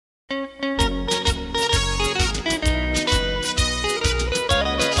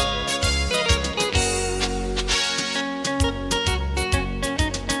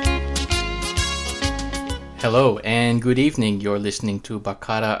Hello and good evening. You're listening to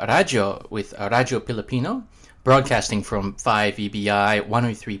Bakara Radio with Radio Filipino, broadcasting from 5EBI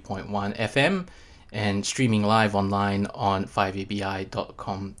 103.1 FM and streaming live online on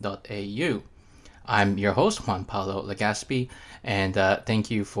 5ebi.com.au. I'm your host, Juan Paulo Legaspi, and thank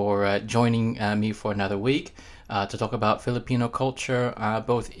you for joining me for another week to talk about Filipino culture,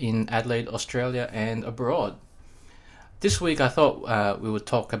 both in Adelaide, Australia, and abroad. This week I thought we would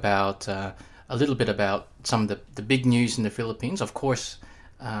talk about a little bit about some of the big news in the Philippines. Of course,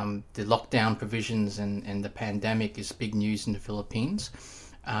 the lockdown provisions and the pandemic is big news in the Philippines.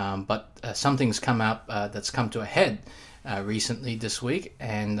 But something's come up that's come to a head recently this week.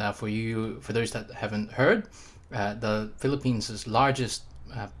 And for those that haven't heard, the Philippines' largest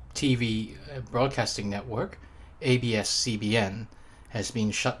TV broadcasting network, ABS-CBN, has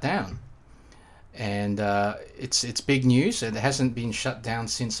been shut down. And it's big news. It hasn't been shut down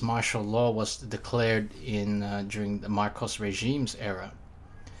since martial law was declared during the Marcos regime's era.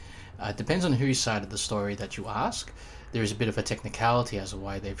 It depends on whose side of the story that you ask. There's a bit of a technicality as to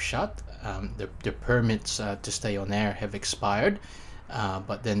why they've shut. The permits to stay on air have expired,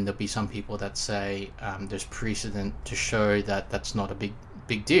 but then there'll be some people that say there's precedent to show that that's not a big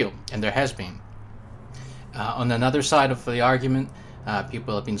deal, and there has been. On another side of the argument,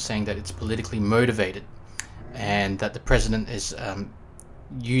 people have been saying that it's politically motivated, and that the president is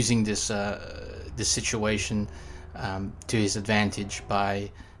using this situation to his advantage by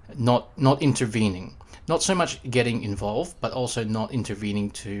not intervening, not so much getting involved, but also not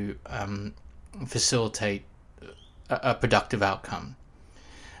intervening to facilitate a productive outcome.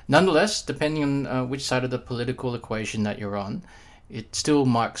 Nonetheless, depending on which side of the political equation that you're on, it still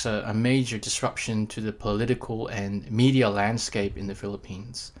marks a major disruption to the political and media landscape in the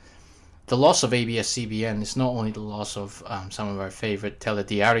Philippines. The loss of ABS-CBN is not only the loss of some of our favorite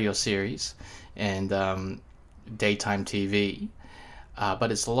Telediario series and daytime TV,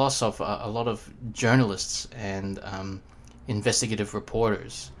 but it's the loss of a lot of journalists and investigative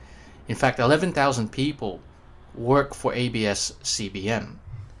reporters. In fact, 11,000 people work for ABS-CBN.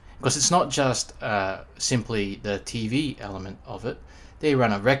 Because it's not just simply the TV element of it. They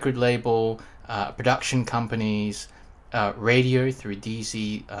run a record label, production companies, radio through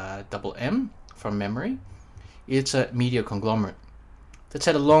DZMM from memory. It's a media conglomerate that's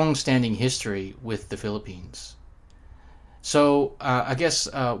had a long-standing history with the Philippines. So I guess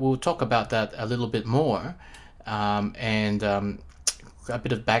we'll talk about that a little bit more, and a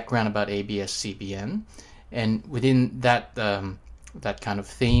bit of background about ABS-CBN. And within that kind of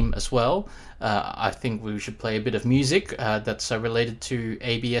theme as well, I think we should play a bit of music that's related to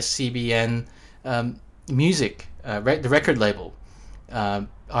ABS-CBN music, the record label,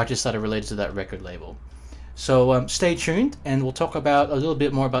 artists that are related to that record label. So stay tuned, and we'll talk about a little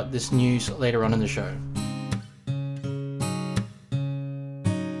bit more about this news later on in the show.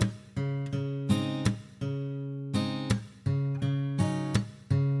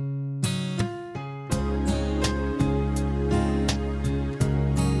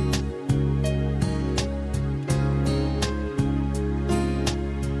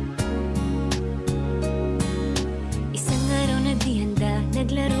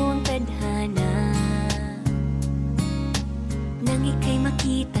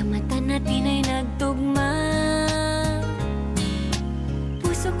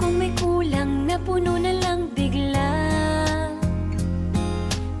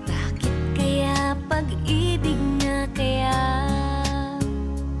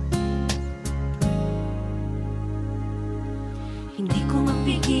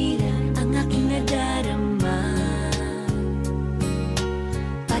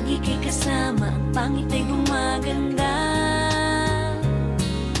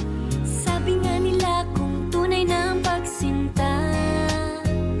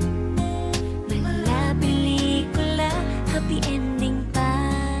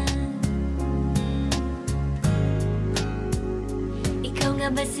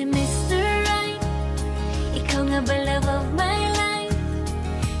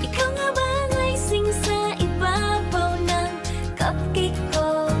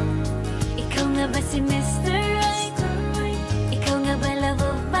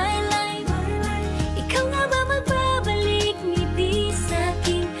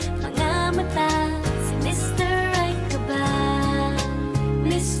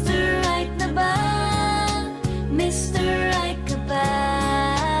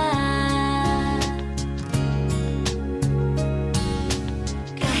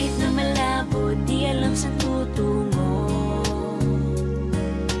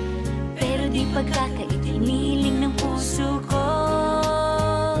 pagkakaitil-miling ng puso ko.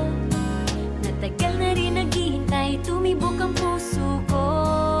 Natagal na rin nag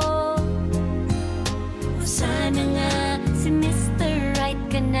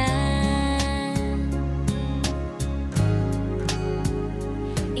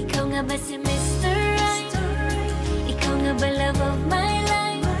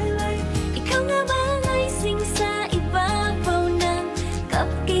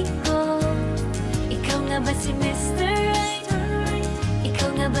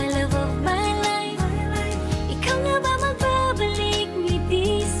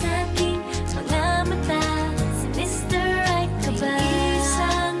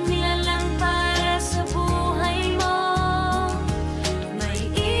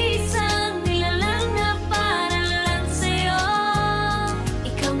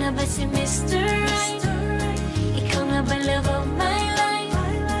ba si Mr. Right? Ikaw nga ba love of my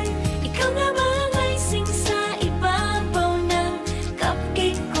life? Ikaw nga ba ang icing sa ibabaw ng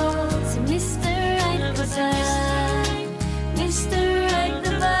cupcake ko? Si Mr. Right ba ba? Mr. Right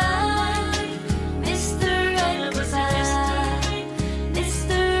na ba? Mr. Right ba ba?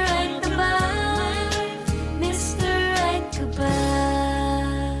 Mr. Right na ba? Mr. Right ka ba?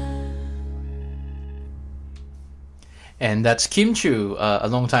 And that's Kim Chiu, a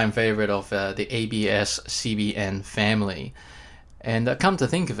longtime favorite of the ABS-CBN family. And come to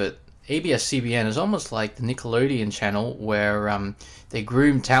think of it, ABS-CBN is almost like the Nickelodeon channel where they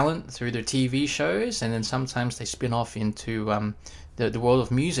groom talent through their TV shows, and then sometimes they spin off into the world of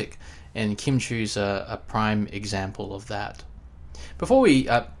music. And Kim Chiu's a prime example of that. Before we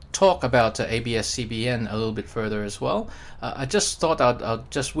talk about ABS-CBN a little bit further as well, I just thought I'd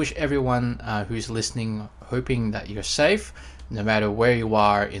just wish everyone who's listening, hoping that you're safe no matter where you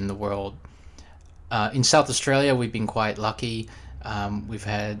are in the world. In South Australia, we've been quite lucky. We've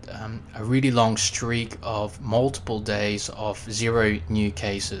had a really long streak of multiple days of 0 new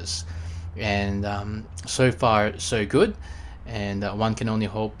cases, and so far so good, and one can only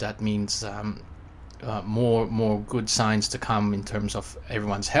hope that means more good signs to come in terms of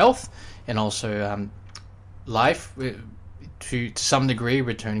everyone's health, and also life to some degree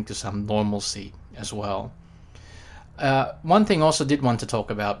returning to some normalcy as well. One thing also did want to talk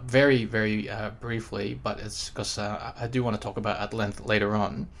about very briefly, but it's because I do want to talk about at length later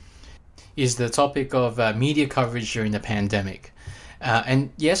on, is the topic of media coverage during the pandemic.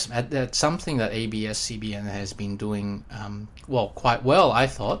 And yes, that's something that ABS-CBN has been doing quite well, I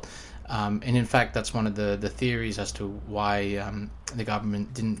thought. And in fact, that's one of the theories as to why the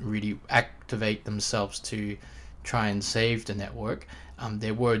government didn't really activate themselves to try and save the network.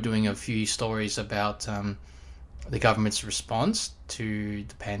 They were doing a few stories about the government's response to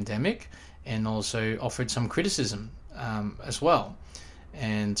the pandemic, and also offered some criticism as well.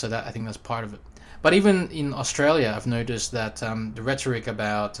 And so that, I think that's part of it. But even in Australia, I've noticed that the rhetoric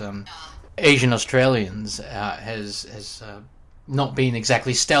about Asian Australians has not been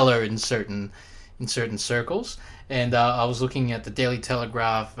exactly stellar in certain circles. And I was looking at the Daily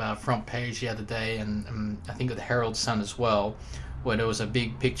Telegraph front page the other day, and I think the Herald Sun as well, where there was a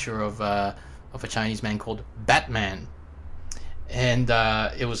big picture of a Chinese man called Batman, and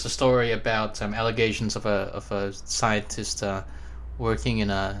it was a story about allegations of a scientist working in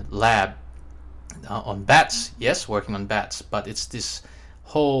a lab on bats. Yes, working on bats, but it's this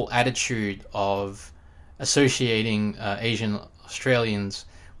whole attitude of associating Asian Australians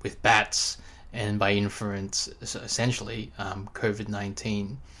with bats, and by inference, essentially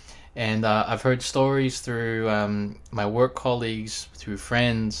COVID-19. And I've heard stories through my work colleagues, through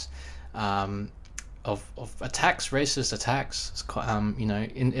friends, of attacks, racist attacks.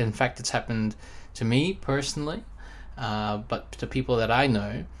 In fact, it's happened to me personally, but to people that I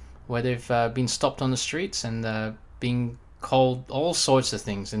know, where they've been stopped on the streets and being called all sorts of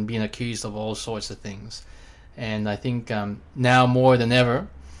things and being accused of all sorts of things. And I think now more than ever,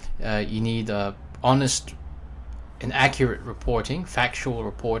 you need honest and accurate reporting, factual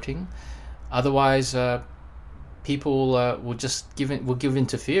reporting. Otherwise, people will give in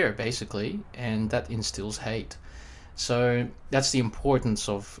to fear, basically, and that instills hate. So that's the importance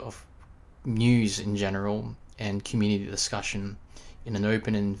of news in general and community discussion in an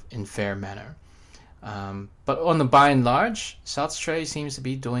open and fair manner. But on the by and large, South Australia seems to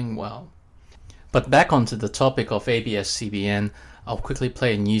be doing well. But back onto the topic of ABS-CBN, I'll quickly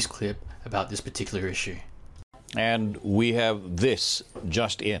play a news clip about this particular issue. And we have this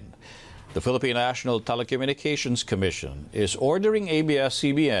just in. The Philippine National Telecommunications Commission is ordering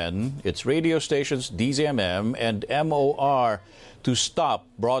ABS-CBN, its radio stations DZMM and MOR to stop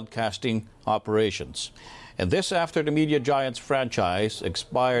broadcasting operations. And this after the media giant's franchise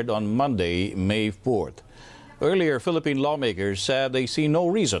expired on Monday, May 4th. Earlier, Philippine lawmakers said they see no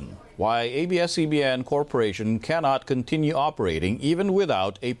reason why ABS-CBN Corporation cannot continue operating even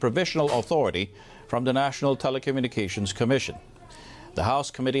without a provisional authority from the National Telecommunications Commission. The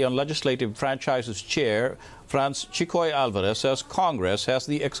House Committee on Legislative Franchises Chair, Franz Chicoy Alvarez, says Congress has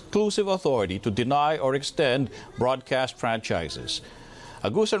the exclusive authority to deny or extend broadcast franchises.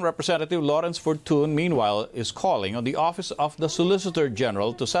 Agusan Representative Lawrence Fortun, meanwhile, is calling on the Office of the Solicitor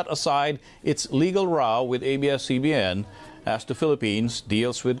General to set aside its legal row with ABS-CBN as the Philippines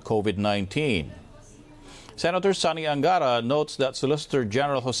deals with COVID-19. Senator Sonny Angara notes that Solicitor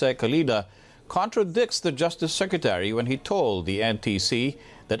General Jose Calida contradicts the Justice Secretary when he told the NTC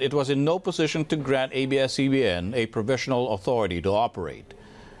that it was in no position to grant ABS-CBN a provisional authority to operate.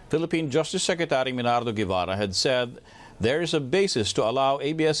 Philippine Justice Secretary Minardo Guevara had said there is a basis to allow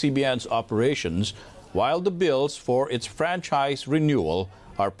ABS-CBN's operations while the bills for its franchise renewal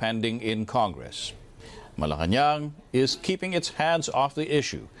are pending in Congress. Malacanang is keeping its hands off the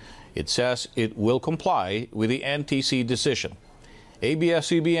issue. It says it will comply with the NTC decision.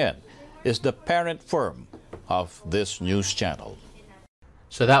 ABS-CBN is the parent firm of this news channel.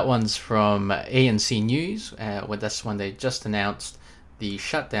 So that one's from ANC News, where that's when they just announced the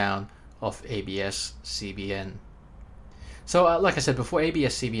shutdown of ABS-CBN. So like I said before,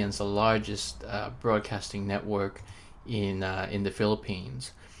 ABS-CBN is the largest broadcasting network in the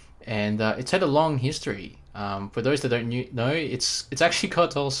Philippines, and it's had a long history. For those that don't know, it's actually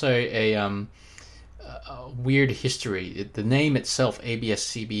got also a weird history. The name itself,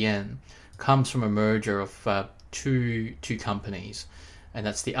 ABS-CBN, comes from a merger of two companies, and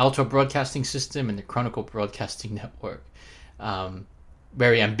that's the Alto Broadcasting System and the Chronicle Broadcasting Network.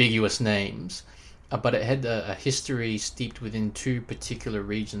 Very ambiguous names, but it had a history steeped within two particular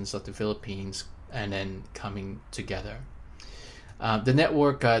regions of the Philippines and then coming together. The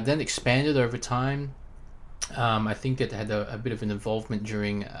network then expanded over time. I think it had a bit of an involvement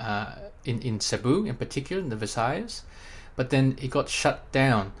during in Cebu in particular, in the Visayas, but then it got shut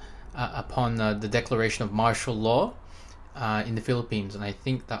down upon the declaration of martial law in the Philippines, and I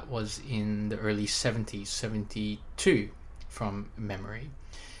think that was in the early 70s, 72 from memory.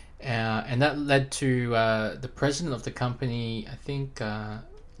 And that led to the president of the company, I think,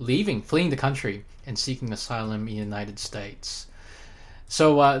 fleeing the country and seeking asylum in the United States.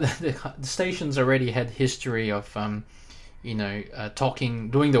 So the stations already had history of, doing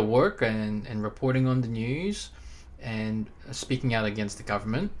the work and reporting on the news and speaking out against the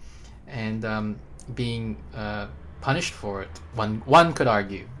government and being punished for it. One could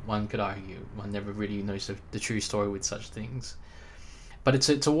argue. One never really knows the true story with such things. But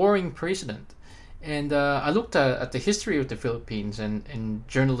it's a worrying precedent. And I looked at the history of the Philippines and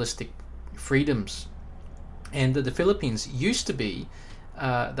journalistic freedoms. And the Philippines used to be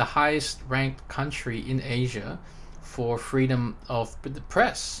the highest ranked country in Asia for freedom of the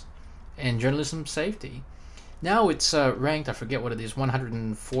press and journalism safety. Now it's ranked, I forget what it is,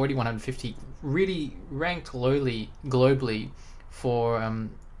 140, 150, really ranked lowly globally for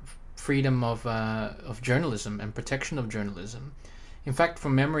freedom of journalism and protection of journalism. In fact,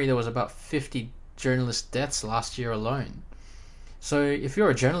 from memory, there was about 50 journalist deaths last year alone. So if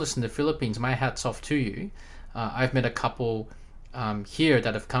you're a journalist in the Philippines, my hat's off to you. I've met a couple here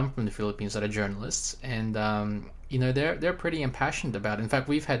that have come from the Philippines that are journalists, and they're pretty impassioned about it. In fact,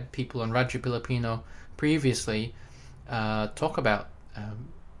 we've had people on Radyo Pilipino previously talk about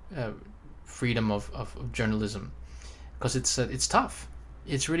freedom of journalism, because it's tough.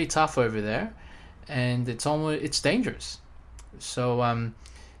 It's really tough over there, and it's dangerous. So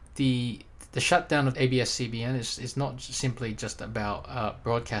the shutdown of ABS-CBN is not simply just about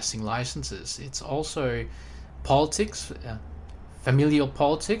broadcasting licenses. It's also politics, familial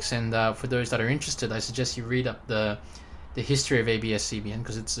politics, and for those that are interested, I suggest you read up the history of ABS-CBN,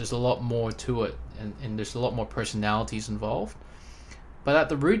 because there's a lot more to it, and there's a lot more personalities involved. But at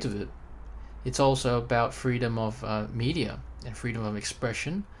the root of it, it's also about freedom of media and freedom of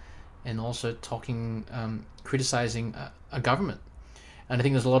expression, and also criticizing a government. And I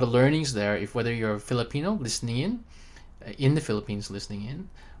think there's a lot of learnings there, if whether you're a Filipino listening in the Philippines listening in,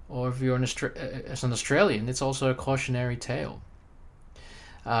 or if you're as an Australian, it's also a cautionary tale.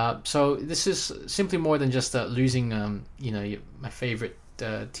 So this is simply more than just losing, my favorite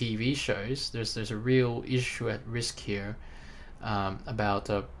TV shows. There's a real issue at risk here about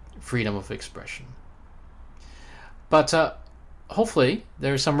freedom of expression. But hopefully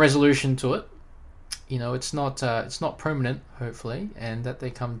there is some resolution to it. It's not permanent, hopefully, and that they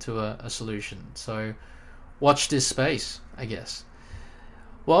come to a solution. So watch this space, I guess.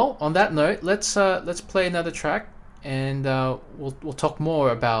 Well, on that note, let's play another track, and we'll talk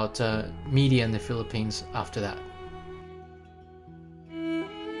more about media in the Philippines after that.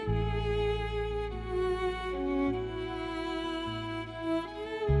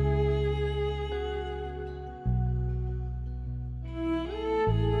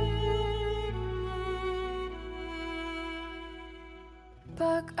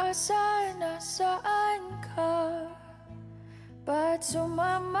 Pag-asa nasaan ka? Ba't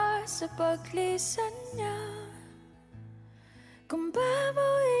sumama sa paglisan niya? Kung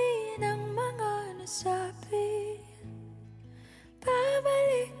babawiin ang mga nasabi,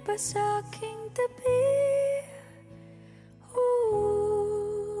 babalik pa sa aking tabi. Ooh.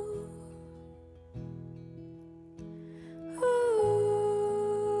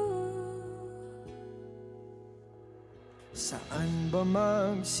 Saan ba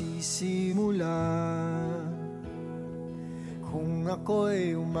magsisimula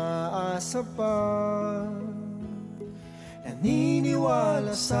ako'y umaasa pa,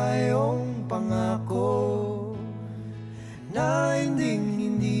 naniniwala sa iyong pangako na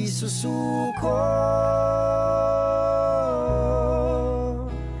hindi susuko.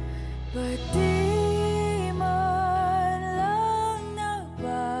 Ba't di man lang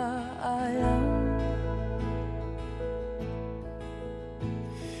nagpaalam?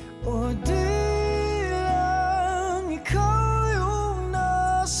 O di lang ikaw yung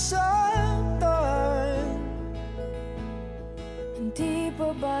nasaktan? Hindi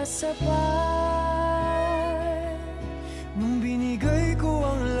pa ba sapat Nung binigay ko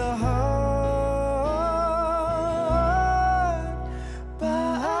ang lahat?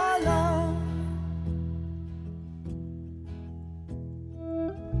 Paalam.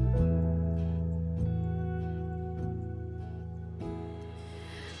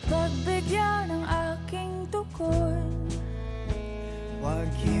 pagbigyan ng aking tukod? Huwag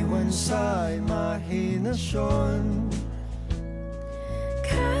iwan sa imahinasyon.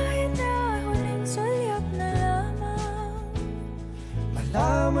 Kahit na huling sulyap na lamang,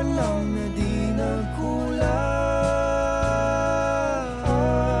 Malaman lang na di nagkulang.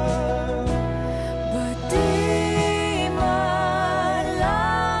 ba't di man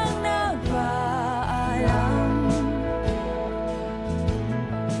lang nagpaalam?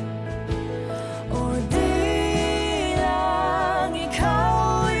 O di lang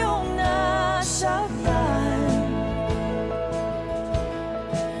ikaw yung nasaktan?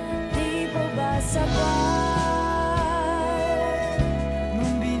 Di pa ba sapat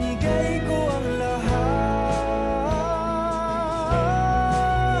Nung binigay ko ang lahat?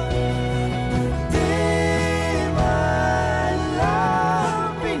 Di man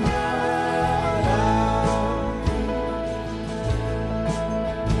lang pinalam.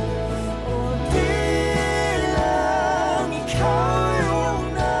 O di lang ikaw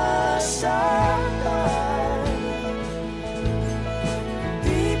yung nasaktan?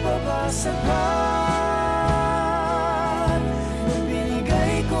 Di pa ba sapat nung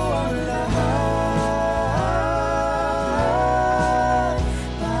binigay ko ang lahat?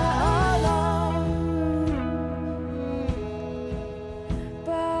 paalam?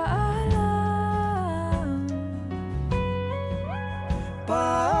 Paalam.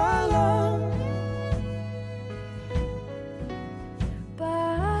 Paalam.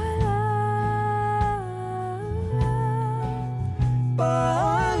 Paalam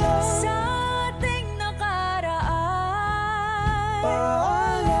Paalam. sa ating nakaraan,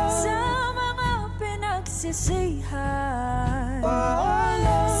 Paalam. sa mga pinagsisihan,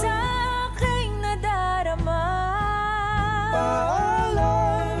 Paalam. sa aking nadarama.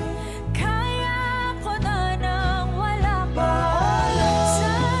 Paalam. Kaya ko na nang wala ka Paalam. sa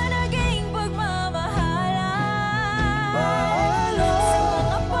naging pagmamahalan, Paalam. sa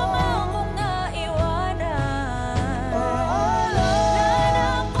mga pangakong naiwanan, Paalam.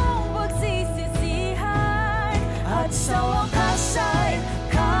 na akong pagsisisihan, at sa wakas ay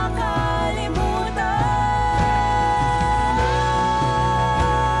kakalimutan.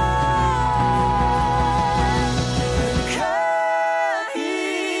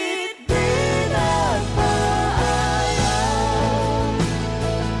 Kahit di nagpaalam,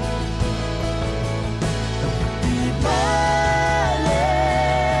 di bale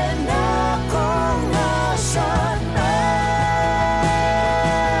na kung nasaktan.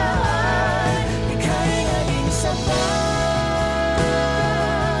 Ika'y naging sapat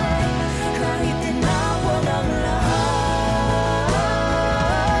kahit tinawag ang lahat.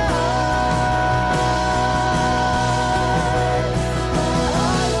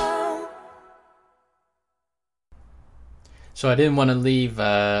 Paalam. So I didn't want to leave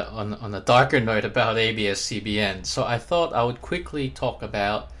on a darker note about ABS-CBN. So I thought I would quickly talk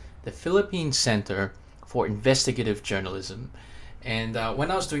about the Philippine Center for Investigative Journalism. And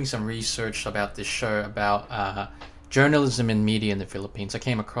when I was doing some research about this show about journalism and media in the Philippines, I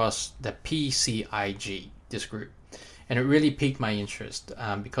came across the PCIG, this group, and it really piqued my interest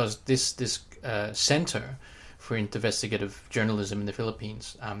because this center for investigative journalism in the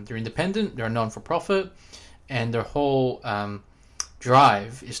Philippines, they're independent, they're non-for-profit, and their whole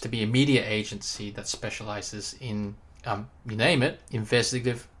drive is to be a media agency that specializes in, you name it,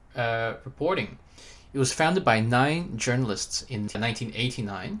 investigative reporting. It was founded by 9 journalists in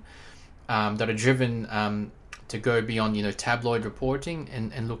 1989 that are driven to go beyond, tabloid reporting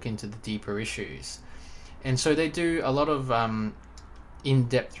and look into the deeper issues. And so they do a lot of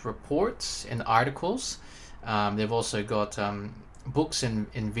in-depth reports and articles. They've also got books and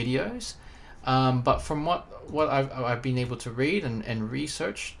videos. But from what I've been able to read and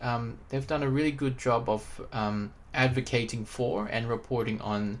research, they've done a really good job of advocating for and reporting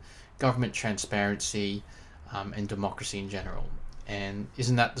on government transparency and democracy in general. And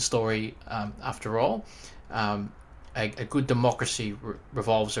isn't that the story after all? A good democracy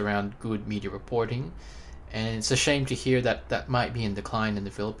revolves around good media reporting, and it's a shame to hear that that might be in decline in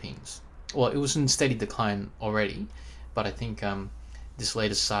the Philippines. Well, it was in steady decline already, but I think this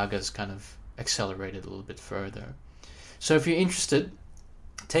latest saga has kind of accelerated a little bit further. So if you're interested,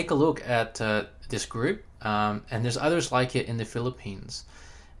 take a look at this group, and there's others like it in the Philippines.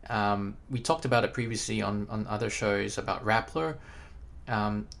 We talked about it previously on other shows about Rappler.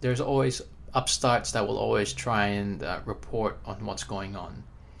 There's always upstarts that will always try and report on what's going on.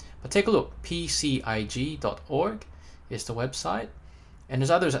 But take a look, pcig.org is the website. And there's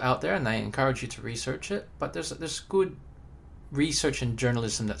others out there, and I encourage you to research it. But there's good research and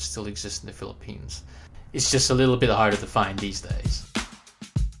journalism that still exists in the Philippines. It's just a little bit harder to find these days.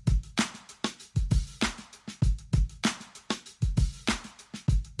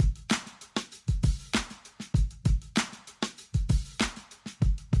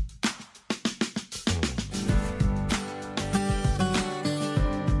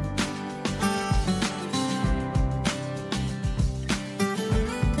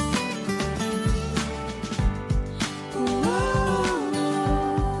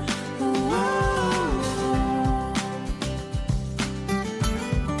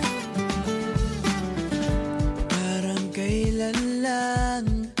 Parang kailan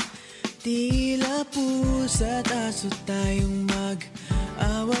lang tila pusa't aso tayong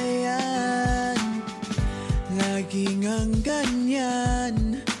mag-awayan. Laging ang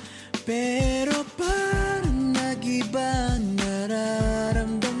ganyan, pero parang nag-iba ang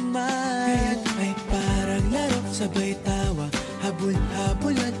nararamdaman. Ngayon ay parang laro, sabay tawa,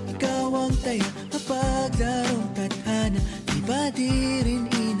 habol-habol at ikaw ang taya. Kapag larong tadhana, di ba di rin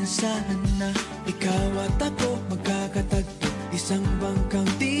inasahan na ikaw at ako magkakatagpo, isang bangkang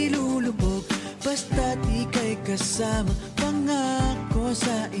di lulubog. Basta't ika'y kasama, pangako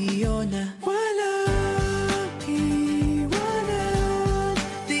sa iyo na walang iwanan.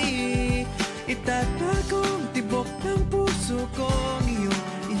 Di itatagong tibok ng puso kong iyo.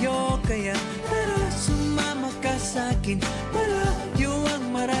 Kaya tara, sumama ka sa'kin, malayo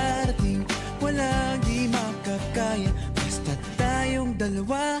ang mararating, walang di makakaya, basta tayong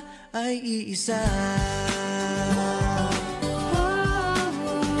dalawa ay iisa.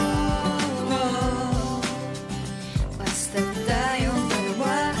 Basta tayong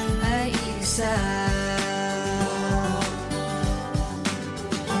dalawa ay iisa.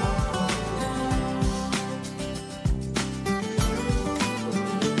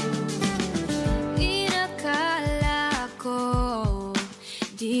 Inakala ko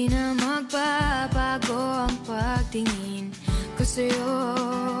di na magbabago ang pagtingin ko sa'yo.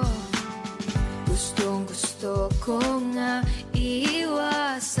 Gustong gusto ko nga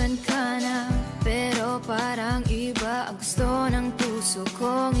iiwasan ka na, pero parang iba ang gusto ng puso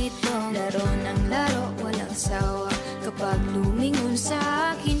kong ito. Laro ng laro, walang sawa, kapag lumingon sa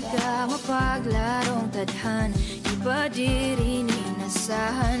akin ka, mapaglarong tadhan. Iba di rin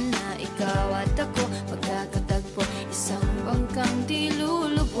inasahan na ikaw at ako magkakatagpo, isang bangkang di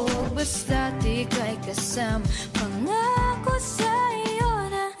lulubog. Basta't ika'y kasama, pangako sa iyo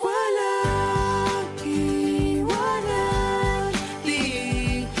na Walang iwanan,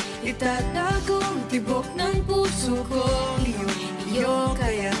 di itatagong tibok ng puso kong iyo.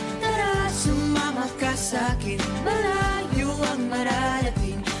 Kaya tara, sumama ka sa'kin, malayo ang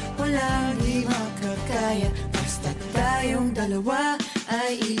mararating, walang di makakaya, basta tayong dalawa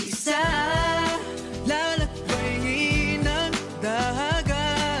ay iisa. Lalakbayin ang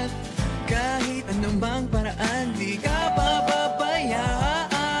dagat, kahit anumang paraan di ka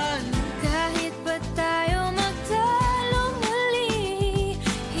pababayaan. kahit pa tayo magtalo muli,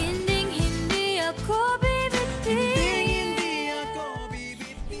 hinding-hindi ako bibitin. Hindi ako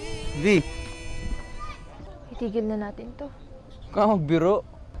bibitin. V, Itigil na natin to. ka magbiro.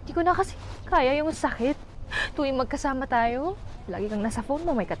 Hindi ko na kasi kaya yung sakit. Tuwing magkasama tayo, lagi kang nasa phone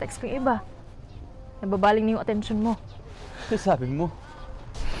mo, may ka-text kang iba. Nababaling na yung atensyon mo. Ano sabi mo?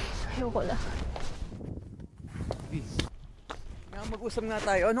 Ayoko na. Nga mag-usap nga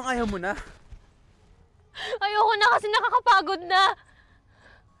tayo. Anong ayaw mo na? Ayoko na kasi nakakapagod na!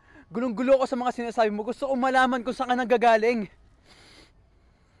 Gulong-gulo ko sa mga sinasabi mo. Gusto ko malaman kung saan ka nanggagaling.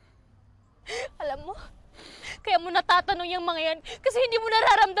 Alam mo, kaya mo natatanong yung mga yan kasi hindi mo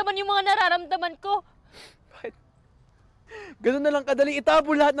nararamdaman yung mga nararamdaman ko. Bakit? Ganun na lang kadali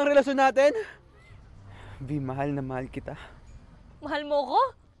itabo lahat ng relasyon natin? V, mahal na mahal kita. Mahal mo ko?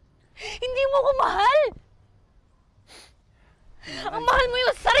 Hindi mo ko mahal! Ang mahal mo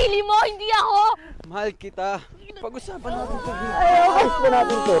yung sarili mo, hindi ako! Mahal kita. Pag-usapan natin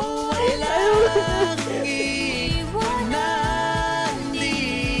ito. Iwanan,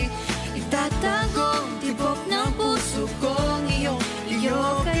 di itatagong tibok ng puso kong iyo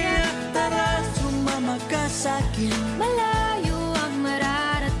kaya tara sumama ka sa'kin. Malayo ang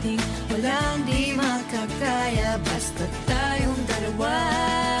mararating, Walang di makakaya basta tayong dalawa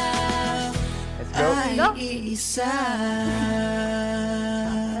ay Go. iisa.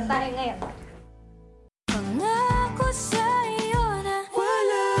 Tayo ngayon. pangako sa iyo na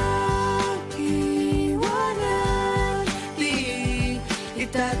Walang iwanan, di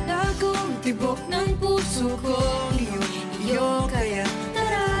itatagong tibok ng puso kong iyo kaya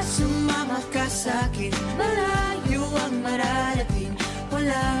tara sumama ka sa'kin. Malayo ang mararating,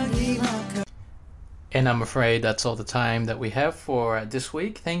 walang di makakaya. And I'm afraid that's all the time that we have for this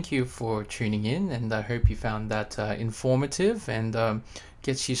week. Thank you for tuning in, and I hope you found that informative and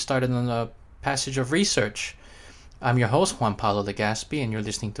gets you started on a passage of research. I'm your host, Juan Paulo Legaspi, and you're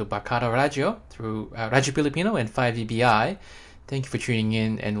listening to Barkada Radio through Radio Filipino and 5EBI. Thank you for tuning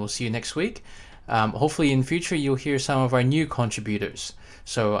in, and we'll see you next week. Hopefully in future you'll hear some of our new contributors.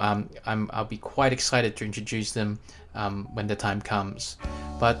 So I'll be quite excited to introduce them when the time comes.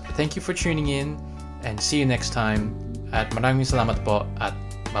 But thank you for tuning in, and see you next time. At maraming salamat po at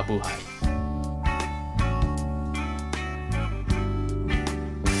mabuhay.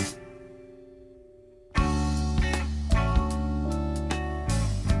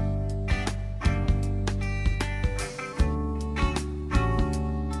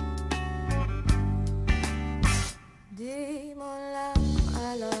 di mo lang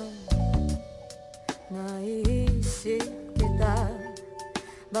alam, naiisip kita.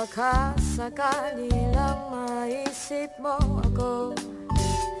 Baka sakali lang maisip mo ako.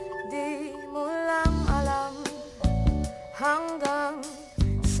 Di mo lang alam, hanggang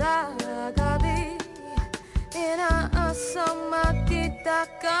sa gabi inaasang makita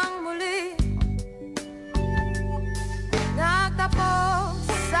kang muli. Nagtapos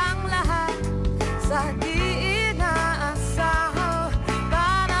ang lahat sa di inaasahang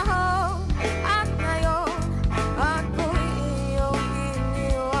panahon. At ngayon ako'y iyong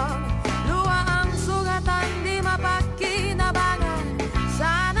iniwan. Luha ang sugatan, di mapagkinabangan.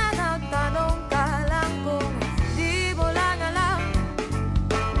 Sana nagtanong ka lang kung di mo lang alam.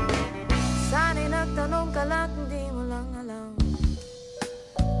 Sana'y nagtanong ka lang kung di mo lang alam.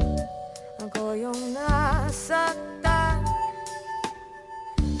 Ako yung nasaktan.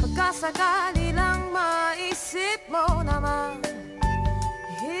 Pagkasakali lang maisip mo naman,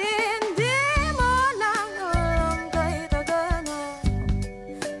 hindi mo lang alam kay tagal na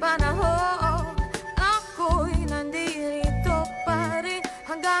panahon. Ako'y nandito pa rin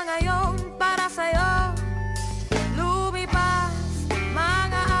hanggang ngayon para sa'yo. Lumipas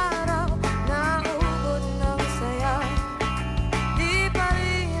mga araw, naubod ng saya. Di pa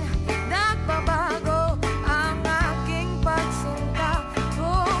rin nagbabago ang aking pagsinta.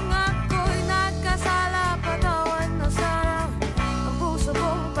 Kung ako'y nagkasala, patawan na sana. Ang puso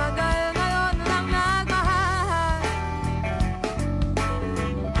kong tagal ngayon lang nagmahal.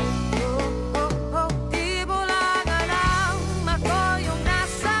 Di mo lang alam, ako yung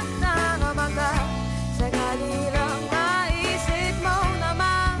nasaktan na bangga. Sakali lang naisip mo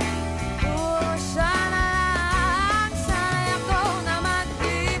naman, puro siya na lang. Sana'y ako naman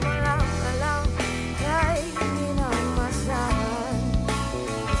di mo lang alam, kahit hindi na masahan.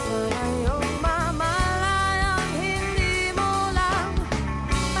 Sana yung mamalayang hindi mo lang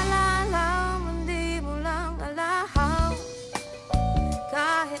malalam, hindi mo lang alam.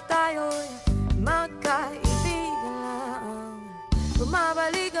 Kahit tayo'y magkaibigan lang,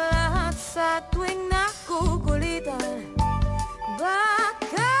 bumabalik ang lahat sa tuwing nakukulitan.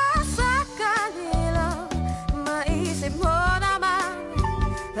 Baka sakali lang maisip mo naman,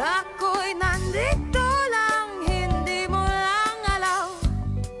 ako'y nandito lang, hindi mo lang alam.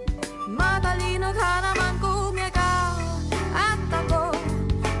 Matalino ka naman kung ikaw at ako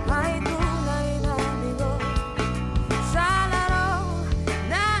ay tunay na bigo. Sa laro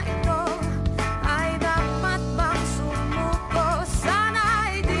na ito ay dapat bang sumuko?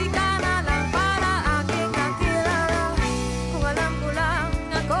 Sana'y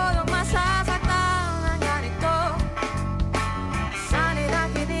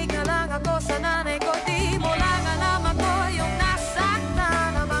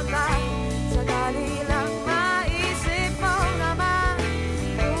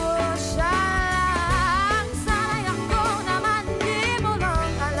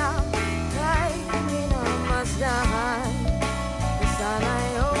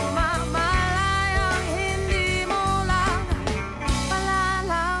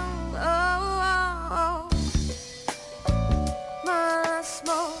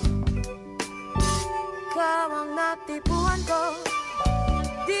tipuan ko